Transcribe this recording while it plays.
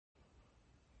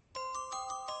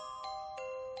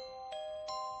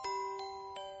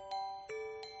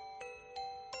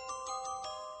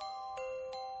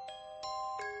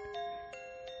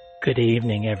Good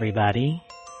evening, everybody,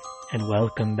 and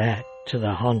welcome back to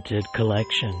the Haunted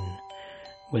Collection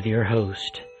with your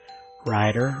host,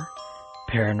 writer,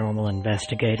 paranormal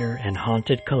investigator, and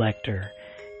haunted collector,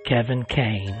 Kevin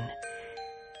Kane,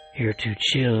 here to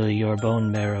chill your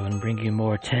bone marrow and bring you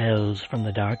more tales from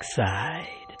the dark side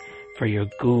for your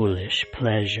ghoulish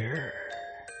pleasure.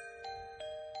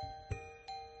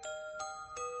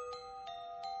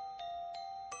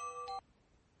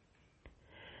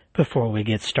 Before we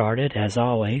get started, as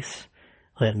always,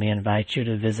 let me invite you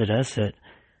to visit us at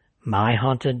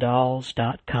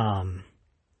myhauntedDolls.com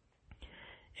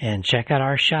and check out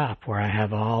our shop where I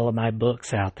have all of my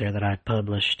books out there that I've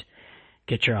published.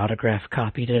 Get your autographed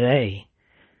copy today,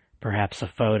 perhaps a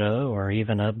photo or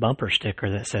even a bumper sticker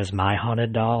that says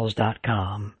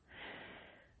myhauntedDolls.com.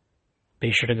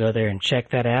 Be sure to go there and check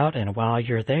that out, and while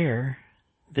you're there,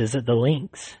 visit the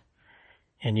links,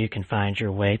 and you can find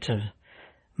your way to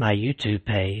my YouTube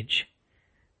page,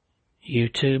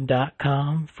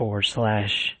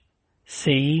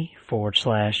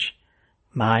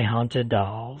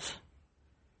 youtube.com/C/myhauntedDolls.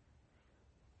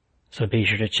 So be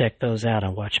sure to check those out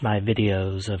and watch my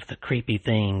videos of the creepy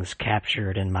things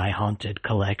captured in my haunted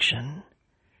collection.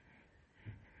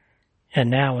 And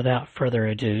now, without further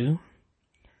ado,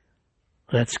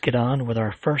 let's get on with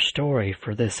our first story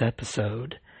for this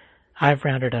episode. I've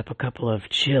rounded up a couple of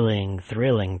chilling,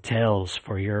 thrilling tales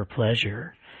for your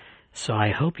pleasure, so I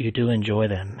hope you do enjoy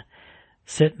them.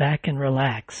 Sit back and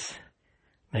relax.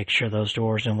 Make sure those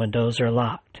doors and windows are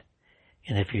locked.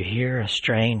 And if you hear a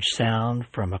strange sound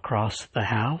from across the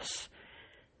house,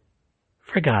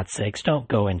 for God's sakes, don't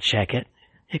go and check it.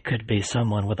 It could be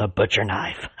someone with a butcher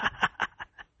knife.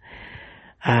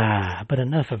 But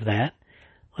enough of that.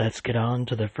 Let's get on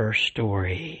to the first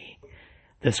story.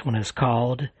 This one is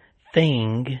called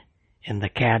Thing in the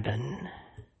Cabin.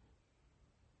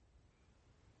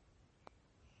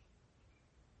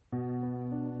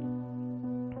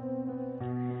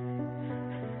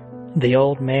 The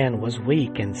old man was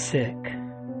weak and sick.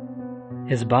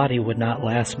 His body would not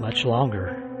last much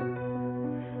longer.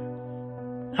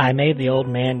 I made the old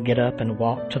man get up and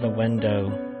walk to the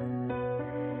window.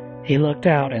 He looked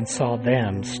out and saw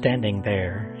them standing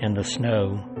there in the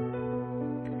snow.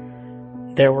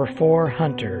 There were 4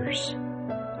 hunters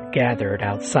gathered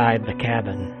outside the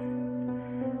cabin.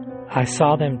 I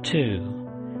saw them too,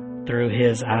 through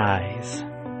his eyes.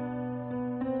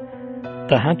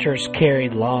 The hunters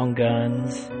carried long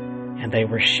guns, and they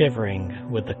were shivering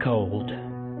with the cold.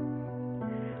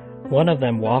 One of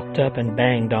them walked up and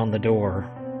banged on the door.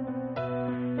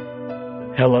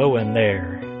 "Hello in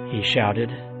there," he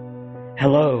shouted.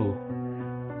 "Hello.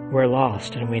 We're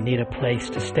lost and we need a place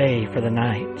to stay for the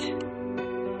night."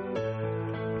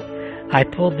 I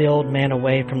pulled the old man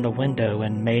away from the window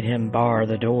and made him bar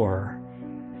the door.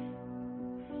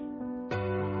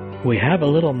 "We have a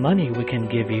little money we can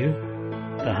give you,"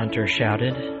 the hunter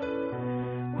shouted.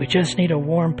 "We just need a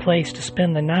warm place to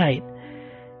spend the night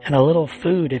and a little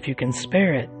food if you can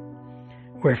spare it.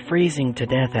 We're freezing to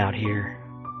death out here."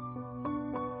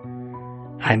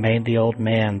 I made the old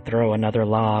man throw another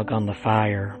log on the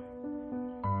fire.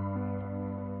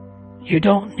 "You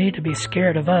don't need to be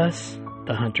scared of us,"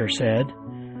 the hunter said.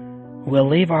 "We'll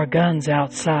leave our guns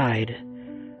outside.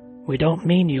 We don't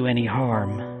mean you any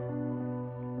harm."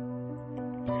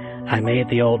 I made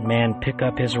the old man pick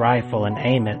up his rifle and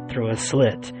aim it through a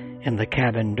slit in the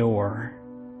cabin door.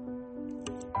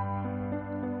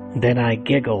 Then I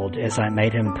giggled as I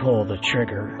made him pull the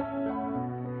trigger.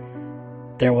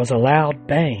 There was a loud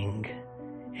bang,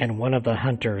 and one of the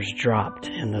hunters dropped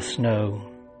in the snow.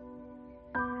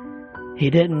 He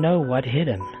didn't know what hit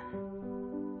him.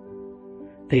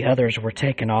 The others were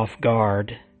taken off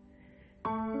guard.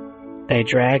 They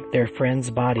dragged their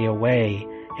friend's body away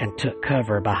and took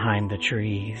cover behind the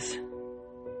trees.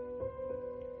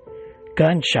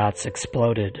 Gunshots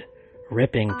exploded,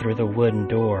 ripping through the wooden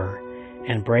door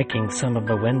and breaking some of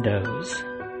the windows.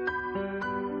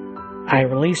 I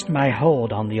released my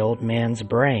hold on the old man's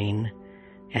brain,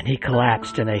 and he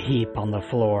collapsed in a heap on the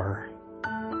floor.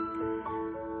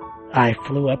 I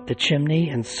flew up the chimney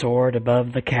and soared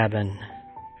above the cabin.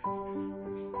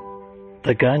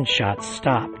 The gunshots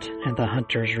stopped and the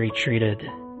hunters retreated.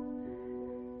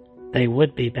 They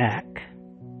would be back.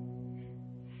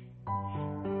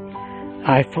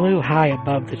 I flew high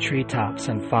above the treetops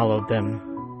and followed them.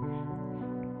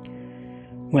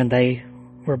 When they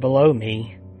were below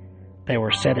me, they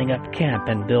were setting up camp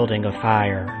and building a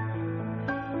fire.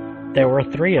 There were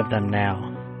 3 of them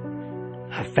now,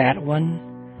 a fat one,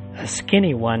 a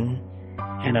skinny one,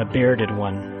 and a bearded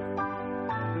one.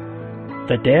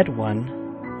 The dead one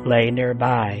lay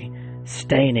nearby,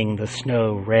 staining the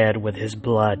snow red with his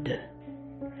blood.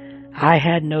 I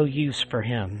had no use for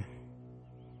him.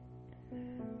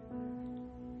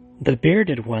 The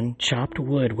bearded one chopped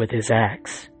wood with his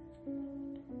axe.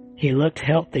 He looked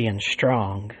healthy and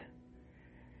strong.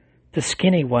 The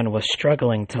skinny one was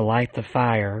struggling to light the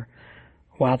fire,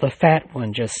 while the fat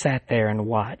one just sat there and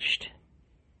watched.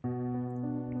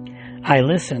 I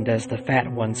listened as the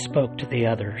fat one spoke to the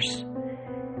others.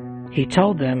 He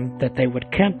told them that they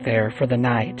would camp there for the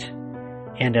night,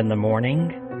 and in the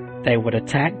morning they would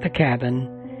attack the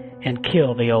cabin and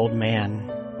kill the old man.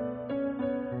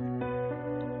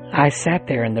 I sat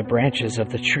there in the branches of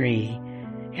the tree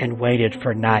and waited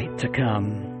for night to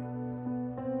come.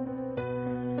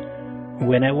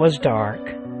 When it was dark,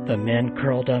 the men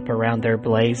curled up around their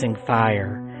blazing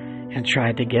fire and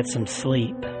tried to get some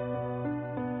sleep.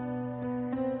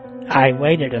 I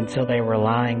waited until they were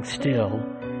lying still,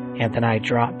 and then I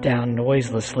dropped down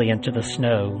noiselessly into the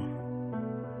snow.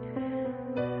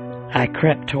 I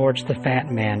crept towards the fat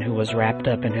man who was wrapped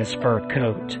up in his fur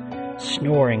coat,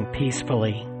 snoring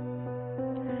peacefully.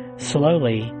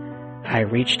 Slowly, I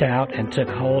reached out and took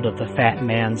hold of the fat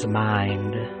man's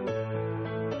mind.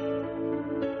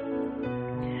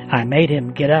 I made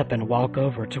him get up and walk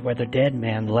over to where the dead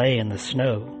man lay in the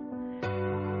snow.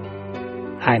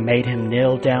 I made him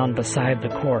kneel down beside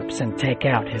the corpse and take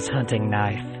out his hunting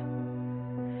knife.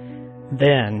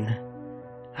 Then,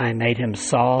 I made him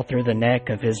saw through the neck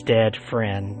of his dead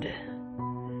friend.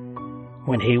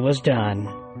 When he was done,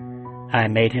 I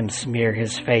made him smear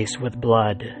his face with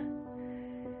blood.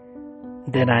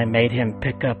 Then I made him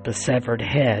pick up the severed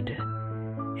head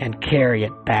and carry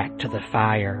it back to the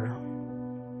fire.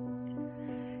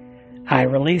 I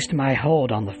released my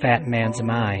hold on the fat man's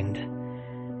mind,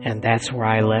 and that's where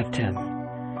I left him,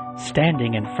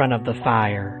 standing in front of the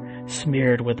fire,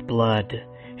 smeared with blood,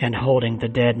 and holding the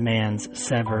dead man's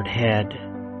severed head.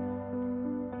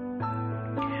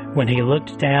 When he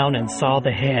looked down and saw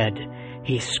the head,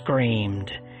 he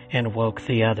screamed and woke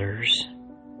the others.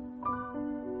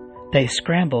 They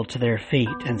scrambled to their feet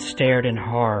and stared in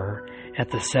horror at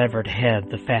the severed head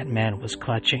the fat man was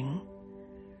clutching.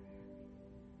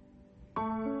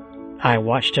 I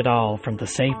watched it all from the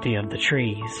safety of the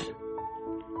trees.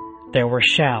 There were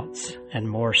shouts and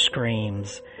more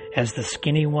screams as the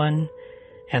skinny one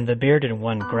and the bearded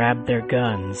one grabbed their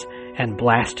guns and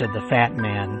blasted the fat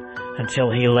man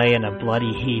until he lay in a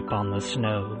bloody heap on the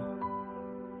snow.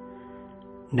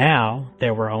 Now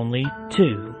there were only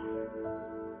two.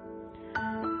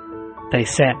 They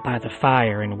sat by the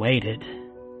fire and waited.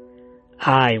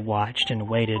 I watched and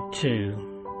waited too.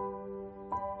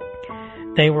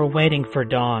 They were waiting for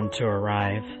dawn to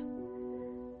arrive.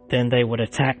 Then they would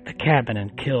attack the cabin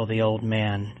and kill the old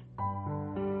man.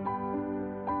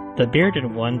 The bearded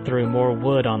one threw more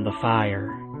wood on the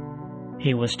fire.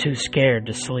 He was too scared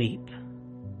to sleep.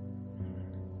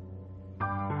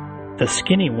 The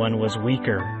skinny one was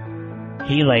weaker.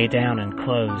 He lay down and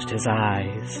closed his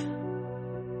eyes.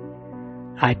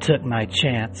 I took my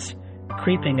chance,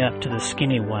 creeping up to the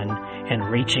skinny one and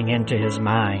reaching into his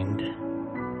mind.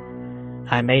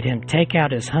 I made him take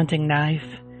out his hunting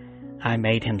knife. I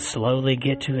made him slowly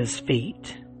get to his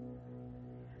feet.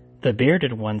 The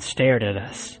bearded one stared at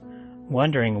us,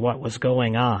 wondering what was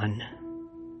going on.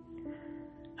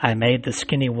 I made the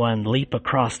skinny one leap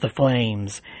across the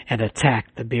flames and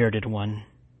attack the bearded one.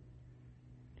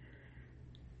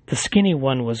 The skinny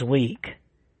one was weak,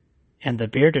 and the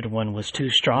bearded one was too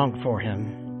strong for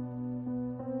him.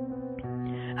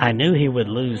 I knew he would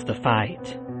lose the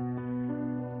fight.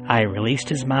 I released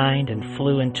his mind and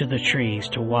flew into the trees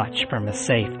to watch from a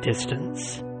safe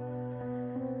distance.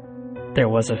 There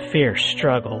was a fierce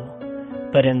struggle,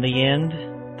 but in the end,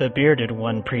 the bearded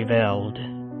one prevailed.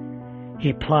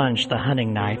 He plunged the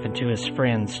hunting knife into his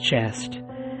friend's chest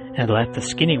and left the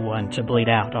skinny one to bleed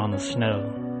out on the snow.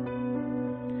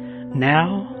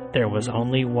 Now there was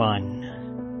only one.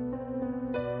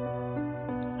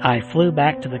 I flew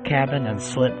back to the cabin and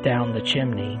slipped down the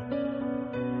chimney.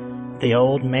 The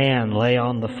old man lay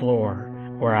on the floor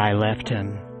where I left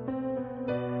him.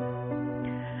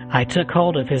 I took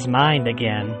hold of his mind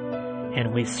again,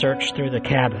 and we searched through the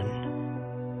cabin.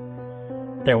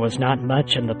 There was not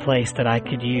much in the place that I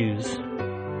could use.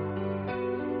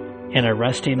 In a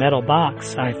rusty metal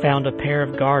box, I found a pair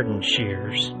of garden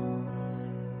shears.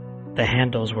 The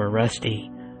handles were rusty,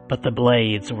 but the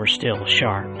blades were still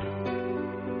sharp.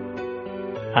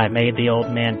 I made the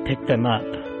old man pick them up.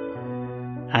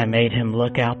 I made him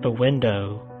look out the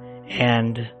window,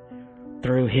 and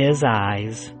through his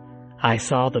eyes, I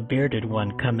saw the bearded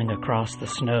one coming across the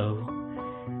snow,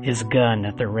 his gun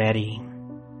at the ready.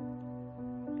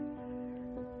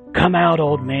 "Come out,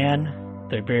 old man,"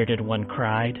 the bearded one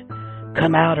cried.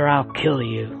 "Come out or I'll kill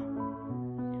you."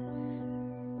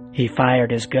 He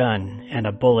fired his gun, and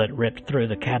a bullet ripped through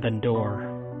the cabin door.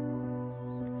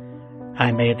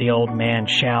 I made the old man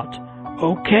shout,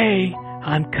 "Okay,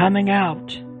 I'm coming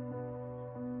out."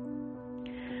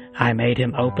 I made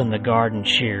him open the garden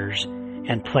shears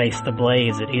and place the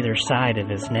blades at either side of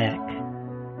his neck.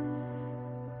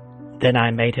 Then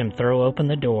I made him throw open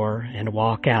the door and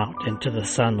walk out into the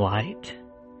sunlight.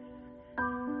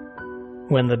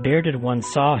 When the bearded one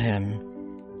saw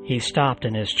him, he stopped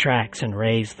in his tracks and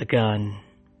raised the gun.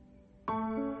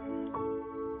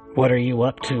 "What are you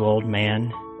up to, old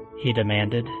man?" he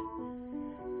demanded.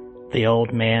 The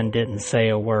old man didn't say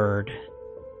a word.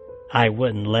 I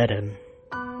wouldn't let him.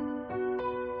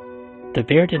 The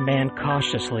bearded man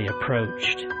cautiously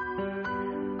approached.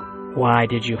 "Why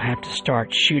did you have to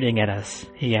start shooting at us?"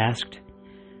 he asked.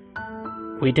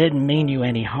 "We didn't mean you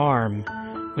any harm.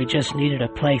 We just needed a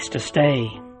place to stay."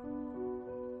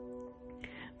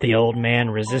 The old man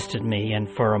resisted me, and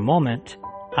for a moment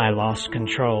I lost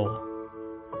control.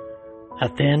 A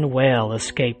thin wail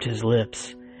escaped his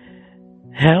lips.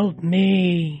 "Help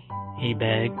me," he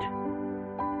begged.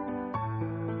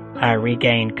 I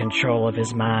regained control of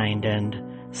his mind, and,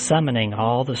 summoning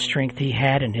all the strength he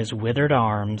had in his withered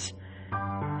arms,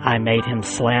 I made him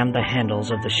slam the handles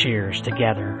of the shears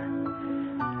together.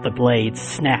 The blades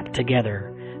snapped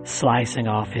together, slicing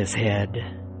off his head.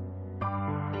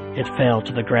 It fell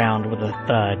to the ground with a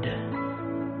thud.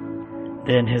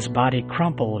 Then his body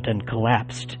crumpled and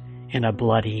collapsed in a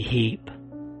bloody heap.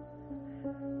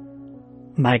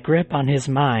 My grip on his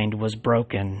mind was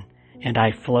broken, and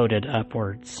I floated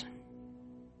upwards.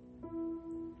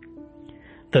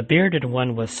 The bearded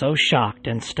one was so shocked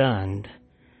and stunned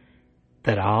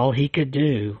that all he could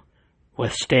do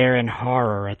was stare in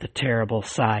horror at the terrible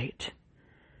sight.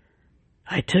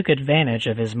 I took advantage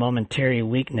of his momentary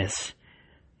weakness,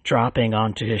 dropping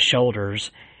onto his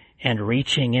shoulders and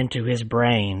reaching into his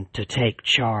brain to take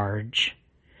charge.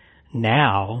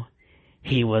 Now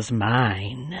he was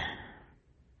mine.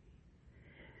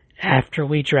 After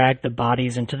we dragged the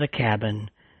bodies into the cabin,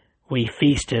 we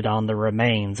feasted on the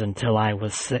remains until I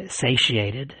was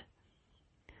satiated.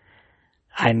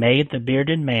 I made the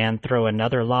bearded man throw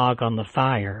another log on the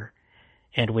fire,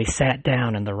 and we sat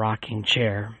down in the rocking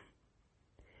chair.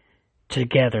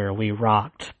 Together we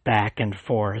rocked back and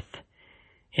forth,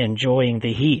 enjoying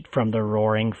the heat from the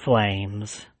roaring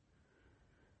flames.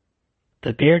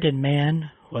 The bearded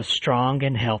man was strong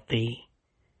and healthy.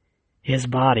 His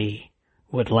body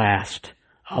would last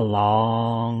a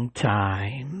long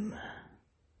time.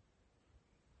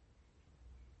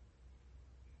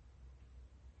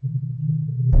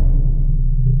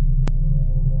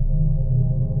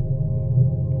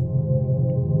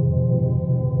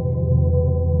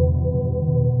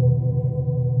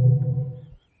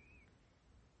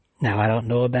 Now, I don't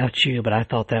know about you, but I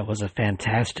thought that was a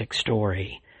fantastic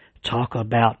story. Talk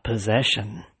about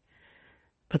possession.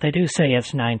 But they do say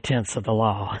it's 9/10 of the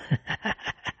law.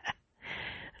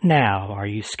 Now, are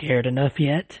you scared enough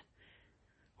yet?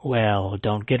 Well,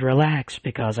 don't get relaxed,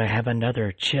 because I have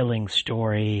another chilling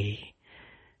story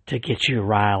to get you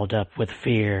riled up with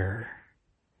fear.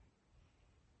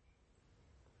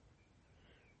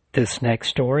 This next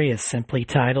story is simply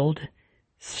titled,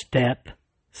 Step,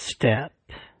 Step.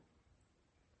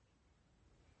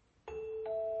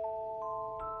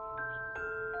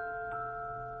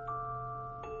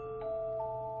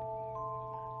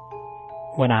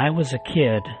 When I was a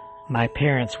kid, my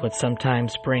parents would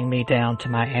sometimes bring me down to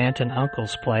my aunt and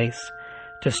uncle's place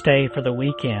to stay for the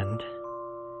weekend.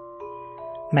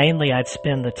 Mainly I'd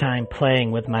spend the time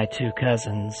playing with my two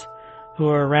cousins, who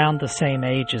were around the same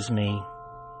age as me.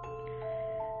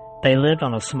 They lived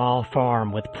on a small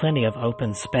farm with plenty of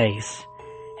open space,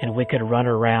 and we could run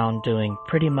around doing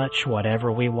pretty much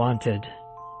whatever we wanted.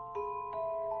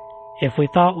 If we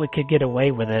thought we could get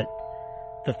away with it,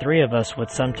 the three of us would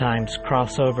sometimes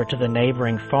cross over to the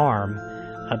neighboring farm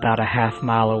about a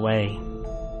half-mile away.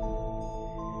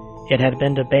 It had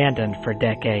been abandoned for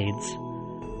decades,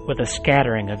 with a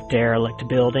scattering of derelict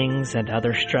buildings and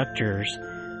other structures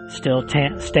still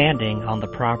standing on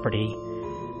the property,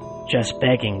 just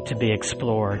begging to be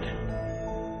explored.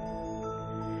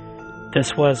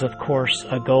 This was, of course,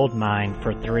 a gold mine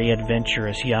for three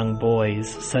adventurous young boys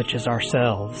such as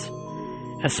ourselves,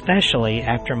 especially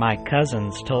after my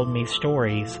cousins told me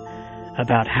stories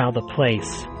about how the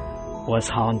place was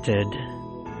haunted.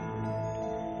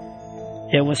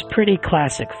 It was pretty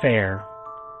classic fare.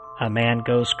 A man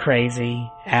goes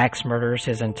crazy, axe murders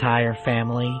his entire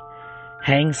family,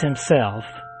 hangs himself,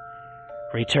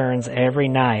 returns every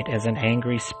night as an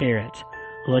angry spirit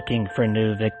looking for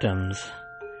new victims.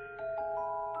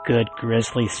 Good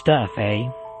grisly stuff, eh?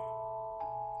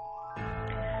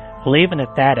 Well, even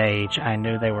at that age, I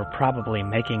knew they were probably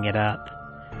making it up,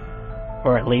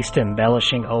 or at least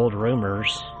embellishing old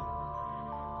rumors.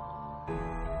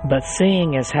 But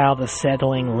seeing as how the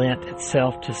settling lent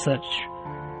itself to such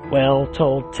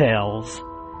well-told tales,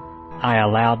 I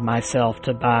allowed myself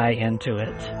to buy into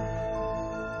it.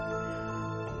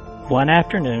 One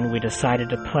afternoon, we decided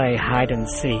to play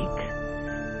hide-and-seek.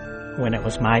 When it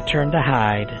was my turn to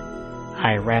hide,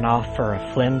 I ran off for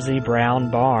a flimsy brown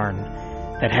barn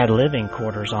that had living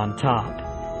quarters on top,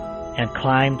 and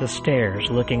climbed the stairs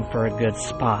looking for a good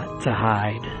spot to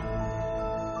hide.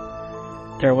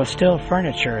 There was still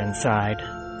furniture inside,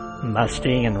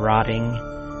 musty and rotting,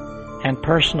 and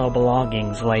personal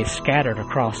belongings lay scattered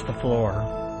across the floor.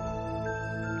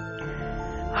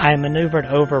 I maneuvered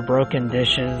over broken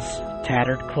dishes,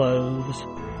 tattered clothes,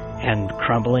 and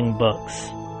crumbling books,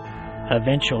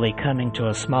 eventually coming to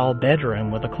a small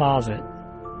bedroom with a closet.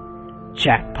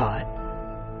 Jackpot.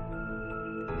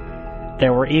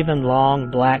 There were even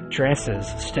long black dresses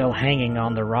still hanging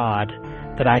on the rod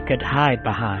that I could hide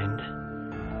behind.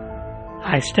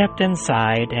 I stepped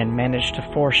inside and managed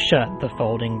to force shut the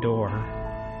folding door.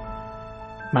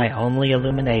 My only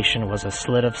illumination was a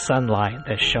slit of sunlight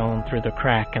that shone through the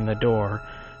crack in the door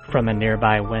from a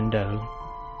nearby window.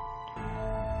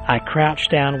 I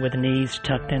crouched down with knees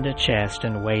tucked into chest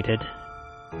and waited.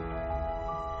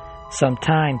 Some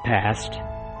time passed,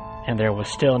 and there was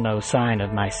still no sign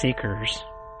of my seekers.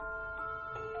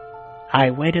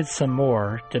 I waited some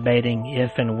more, debating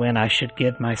if and when I should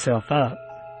give myself up.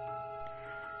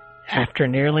 After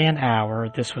nearly an hour,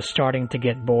 this was starting to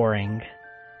get boring.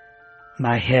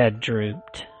 My head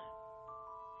drooped.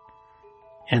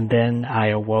 And then I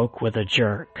awoke with a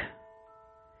jerk.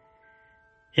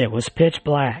 It was pitch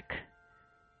black.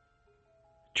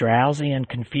 Drowsy and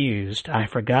confused, I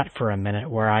forgot for a minute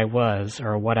where I was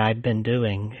or what I'd been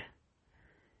doing.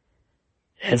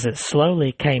 As it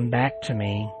slowly came back to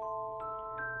me,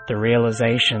 the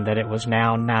realization that it was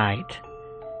now night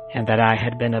and that I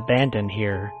had been abandoned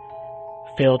here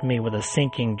filled me with a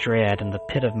sinking dread in the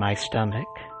pit of my stomach.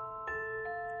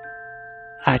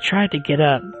 I tried to get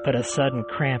up, but a sudden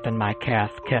cramp in my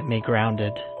calf kept me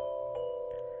grounded.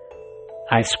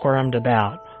 I squirmed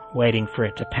about, waiting for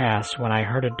it to pass, when I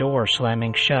heard a door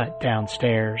slamming shut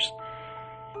downstairs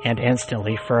and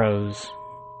instantly froze.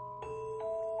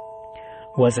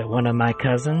 Was it one of my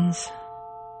cousins?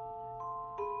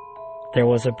 There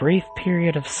was a brief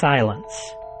period of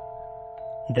silence.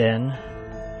 Then,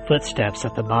 footsteps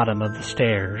at the bottom of the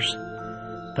stairs,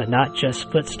 but not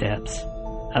just footsteps,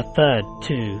 a thud,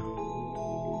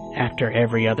 too, after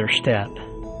every other step.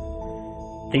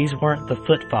 These weren't the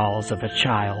footfalls of a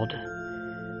child.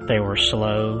 They were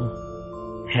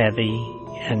slow, heavy,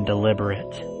 and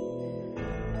deliberate.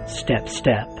 Step,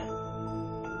 step.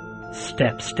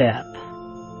 Step, step.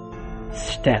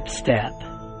 Step, step.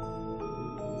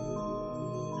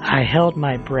 I held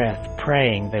my breath,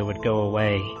 praying they would go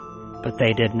away, but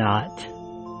they did not.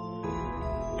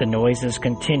 The noises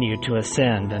continued to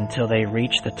ascend until they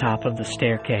reached the top of the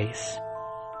staircase.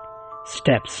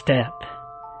 Step, step.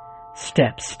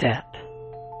 Step, step.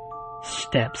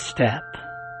 Step, step.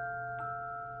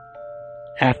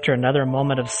 After another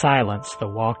moment of silence, the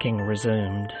walking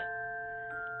resumed,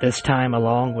 this time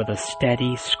along with a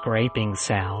steady scraping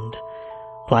sound,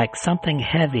 like something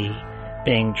heavy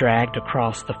being dragged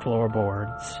across the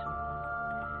floorboards.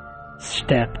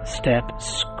 Step, step,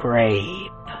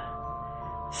 scrape.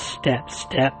 Step,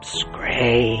 step,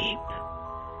 scrape.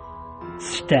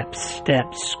 Step,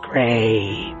 step,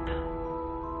 scrape.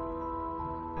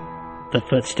 The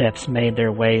footsteps made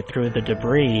their way through the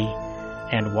debris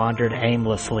and wandered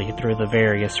aimlessly through the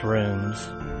various rooms.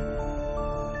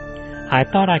 I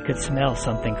thought I could smell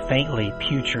something faintly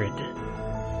putrid.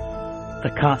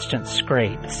 The constant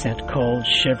scrape sent cold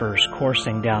shivers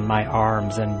coursing down my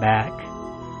arms and back.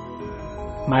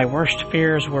 My worst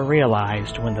fears were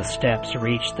realized when the steps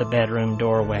reached the bedroom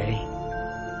doorway.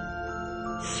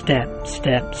 Step,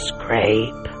 step,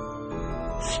 scrape.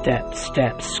 Step,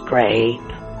 step, scrape.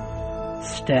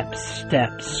 Step,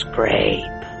 step, scrape.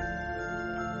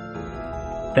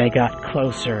 They got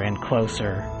closer and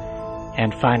closer,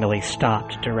 and finally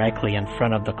stopped directly in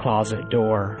front of the closet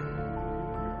door.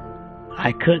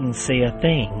 I couldn't see a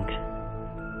thing.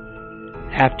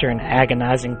 After an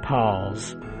agonizing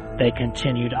pause, they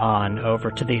continued on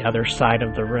over to the other side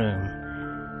of the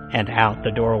room and out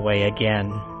the doorway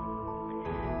again.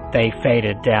 They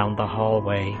faded down the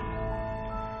hallway.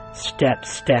 Step,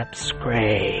 step,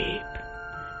 scrape.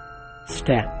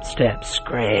 Step, step,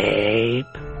 scrape.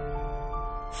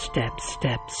 Step,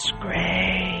 step,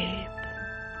 scrape.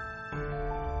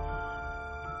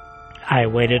 I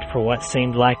waited for what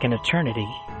seemed like an eternity.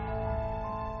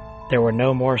 There were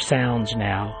no more sounds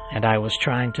now, and I was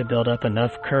trying to build up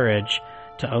enough courage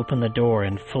to open the door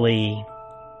and flee.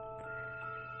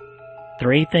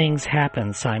 3 things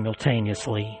happened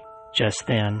simultaneously just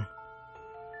then.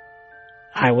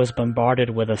 I was bombarded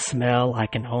with a smell I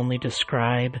can only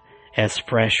describe as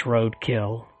fresh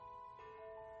roadkill.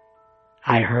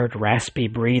 I heard raspy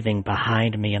breathing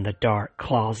behind me in the dark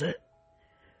closet.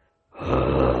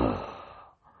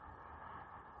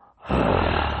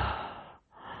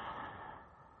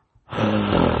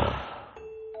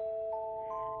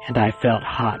 And I felt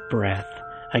hot breath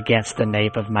against the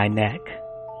nape of my neck.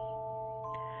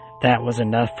 That was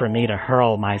enough for me to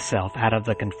hurl myself out of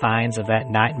the confines of that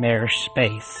nightmarish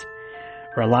space,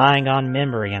 relying on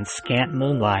memory and scant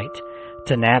moonlight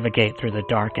to navigate through the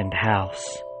darkened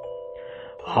house.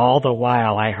 All the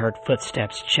while I heard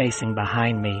footsteps chasing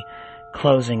behind me,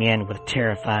 closing in with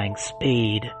terrifying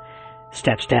speed.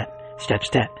 Step, step, step,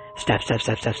 step, step, step,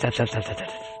 step, step, step, step, step, step,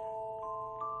 step.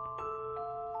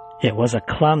 It was a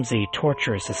clumsy,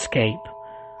 torturous escape,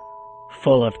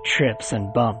 full of trips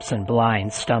and bumps and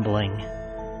blind stumbling.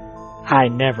 I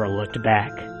never looked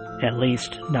back, at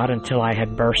least not until I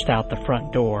had burst out the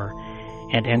front door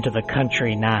and into the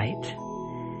country night.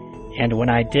 And when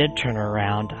I did turn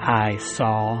around, I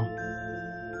saw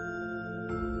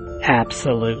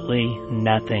absolutely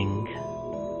nothing.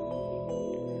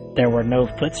 There were no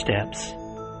footsteps,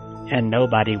 and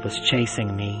nobody was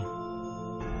chasing me.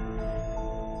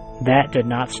 That did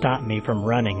not stop me from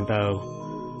running,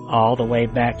 though, all the way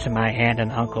back to my aunt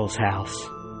and uncle's house.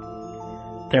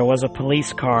 There was a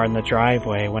police car in the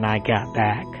driveway when I got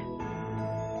back.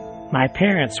 My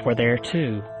parents were there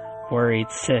too,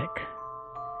 worried sick.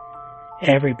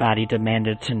 Everybody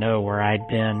demanded to know where I'd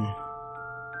been.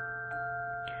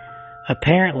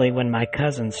 Apparently, when my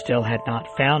cousins still had not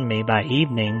found me by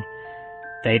evening,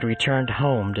 they'd returned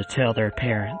home to tell their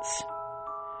parents.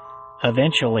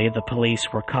 Eventually, the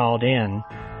police were called in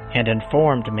and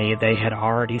informed me they had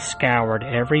already scoured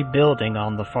every building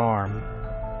on the farm.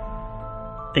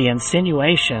 The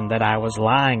insinuation that I was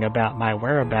lying about my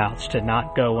whereabouts did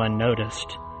not go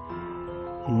unnoticed.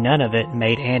 None of it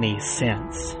made any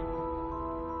sense.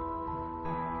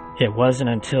 It wasn't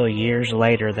until years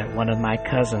later that one of my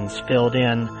cousins filled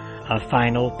in a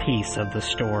final piece of the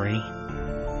story.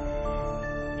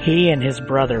 He and his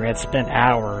brother had spent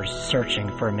hours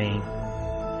searching for me,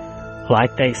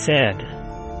 like they said.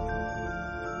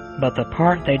 But the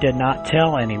part they did not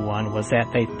tell anyone was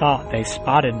that they thought they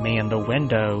spotted me in the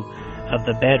window of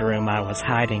the bedroom I was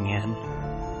hiding in.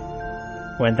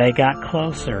 When they got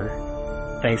closer,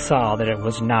 they saw that it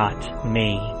was not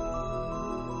me.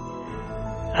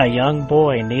 A young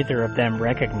boy neither of them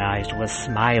recognized was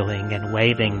smiling and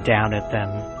waving down at them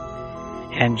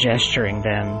and gesturing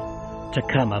them to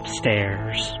come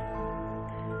upstairs.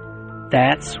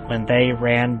 That's when they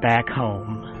ran back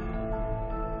home.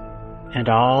 And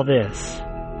all this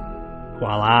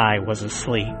while I was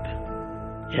asleep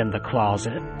in the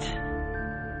closet.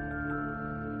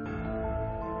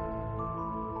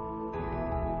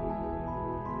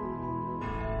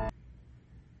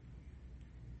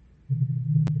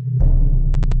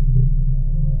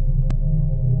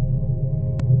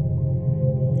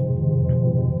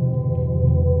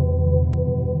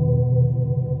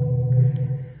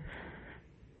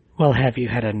 Well, have you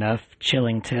had enough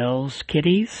chilling tales,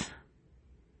 kiddies?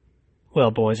 Well,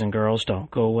 boys and girls,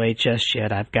 don't go away just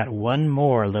yet. I've got one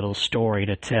more little story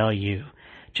to tell you,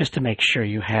 just to make sure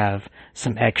you have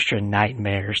some extra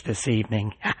nightmares this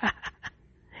evening.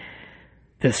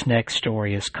 This next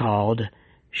story is called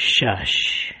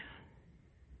Shush.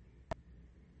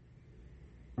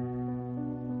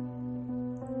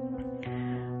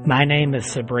 My name is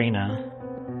Sabrina.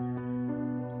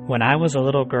 When I was a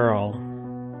little girl,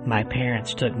 my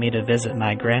parents took me to visit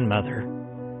my grandmother.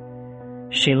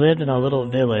 She lived in a little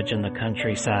village in the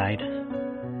countryside.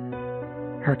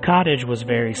 Her cottage was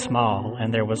very small,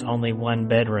 and there was only one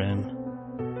bedroom.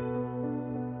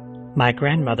 My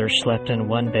grandmother slept in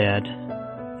one bed,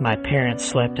 my parents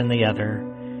slept in the other,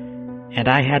 and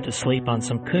I had to sleep on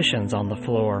some cushions on the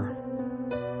floor.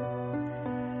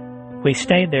 We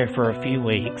stayed there for a few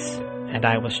weeks, and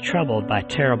I was troubled by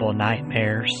terrible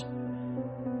nightmares.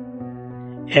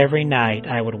 Every night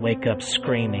I would wake up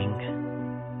screaming.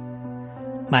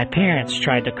 My parents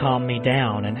tried to calm me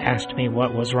down and asked me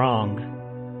what was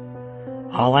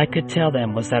wrong. All I could tell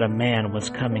them was that a man was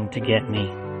coming to get me.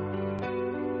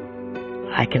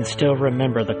 I can still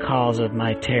remember the cause of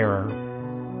my terror.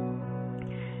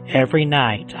 Every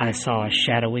night I saw a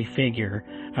shadowy figure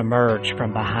emerge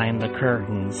from behind the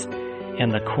curtains in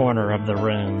the corner of the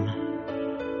room.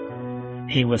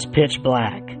 He was pitch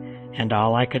black, and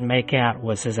all I could make out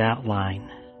was his outline.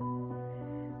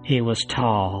 He was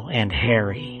tall and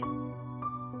hairy.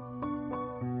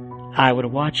 I would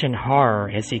watch in horror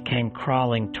as he came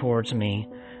crawling towards me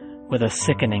with a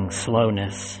sickening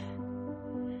slowness.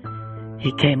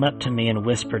 He came up to me and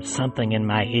whispered something in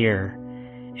my ear,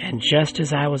 and just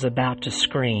as I was about to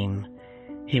scream,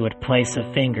 he would place a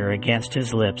finger against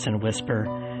his lips and whisper,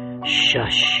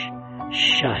 "Shush,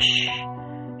 shush,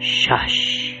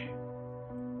 shush."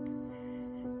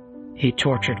 He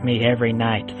tortured me every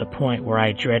night to the point where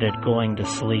I dreaded going to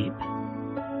sleep.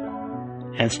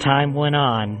 As time went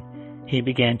on, he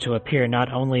began to appear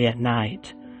not only at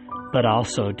night, but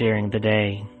also during the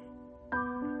day.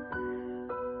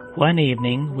 One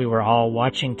evening, we were all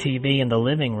watching TV in the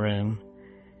living room,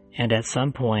 and at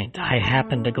some point, I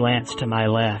happened to glance to my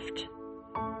left.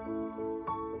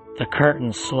 The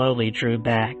curtain slowly drew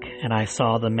back, and I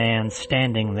saw the man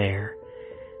standing there,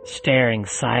 staring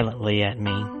silently at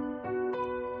me.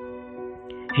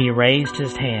 He raised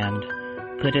his hand,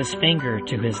 put his finger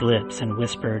to his lips, and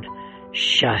whispered,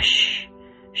 "Shush,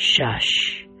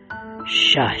 shush,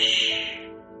 shush."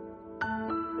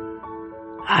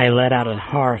 I let out a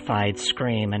horrified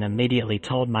scream and immediately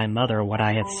told my mother what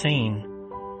I had seen.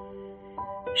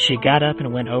 She got up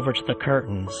and went over to the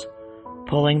curtains,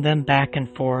 pulling them back and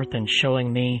forth and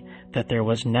showing me that there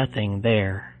was nothing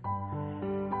there.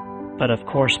 But of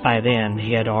course by then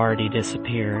he had already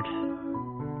disappeared.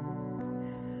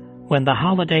 When the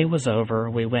holiday was over,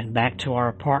 we went back to our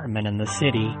apartment in the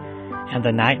city, and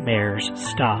the nightmares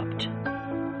stopped.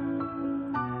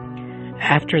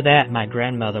 After that, my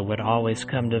grandmother would always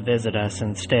come to visit us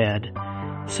instead,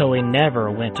 so we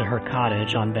never went to her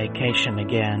cottage on vacation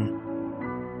again.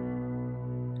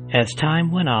 As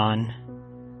time went on,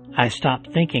 I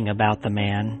stopped thinking about the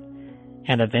man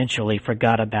and eventually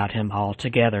forgot about him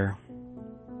altogether.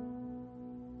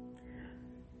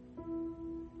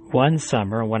 One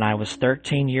summer, when I was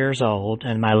 13 years old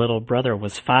and my little brother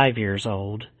was 5 years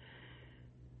old,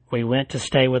 we went to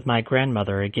stay with my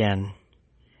grandmother again.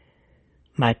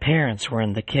 My parents were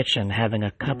in the kitchen having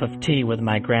a cup of tea with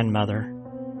my grandmother.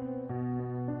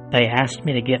 They asked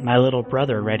me to get my little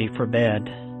brother ready for bed.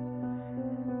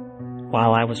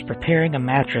 While I was preparing a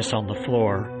mattress on the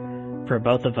floor for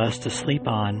both of us to sleep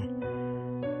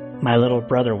on, my little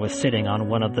brother was sitting on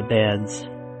one of the beds.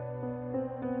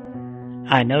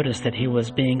 I noticed that he was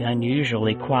being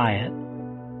unusually quiet.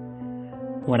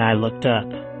 When I looked up,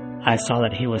 I saw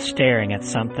that he was staring at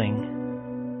something.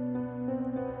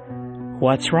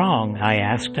 "What's wrong?" I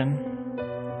asked him.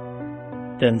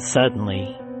 Then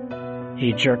suddenly,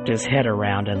 he jerked his head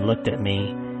around and looked at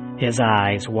me, his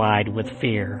eyes wide with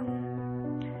fear.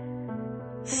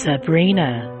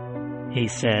 "Sabrina," he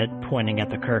said, pointing at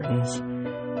the curtains,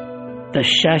 "the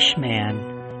shush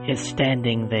man is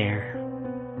standing there."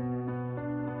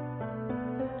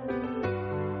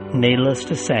 Needless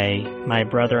to say, my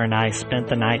brother and I spent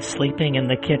the night sleeping in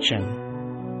the kitchen,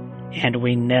 and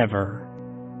we never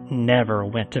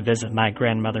went to visit my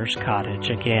grandmother's cottage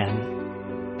again.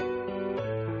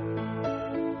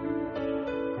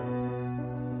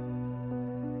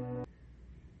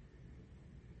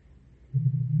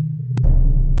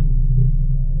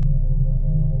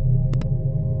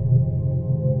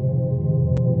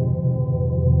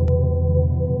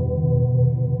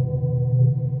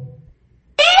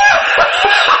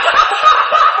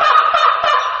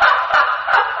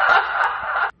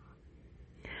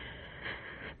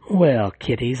 Well,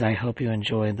 kitties, I hope you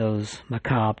enjoyed those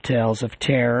macabre tales of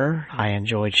terror. I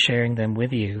enjoyed sharing them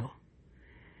with you.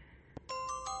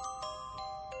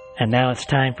 And now it's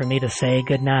time for me to say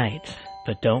goodnight.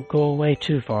 But don't go away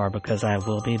too far, because I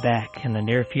will be back in the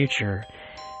near future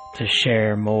to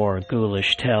share more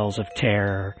ghoulish tales of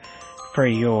terror for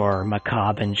your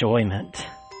macabre enjoyment.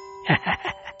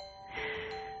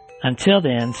 Until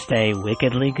then, stay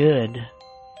wickedly good.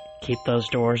 Keep those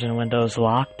doors and windows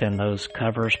locked and those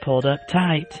covers pulled up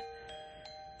tight.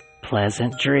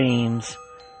 Pleasant dreams,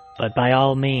 but by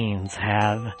all means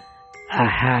have a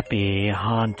happy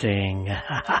haunting.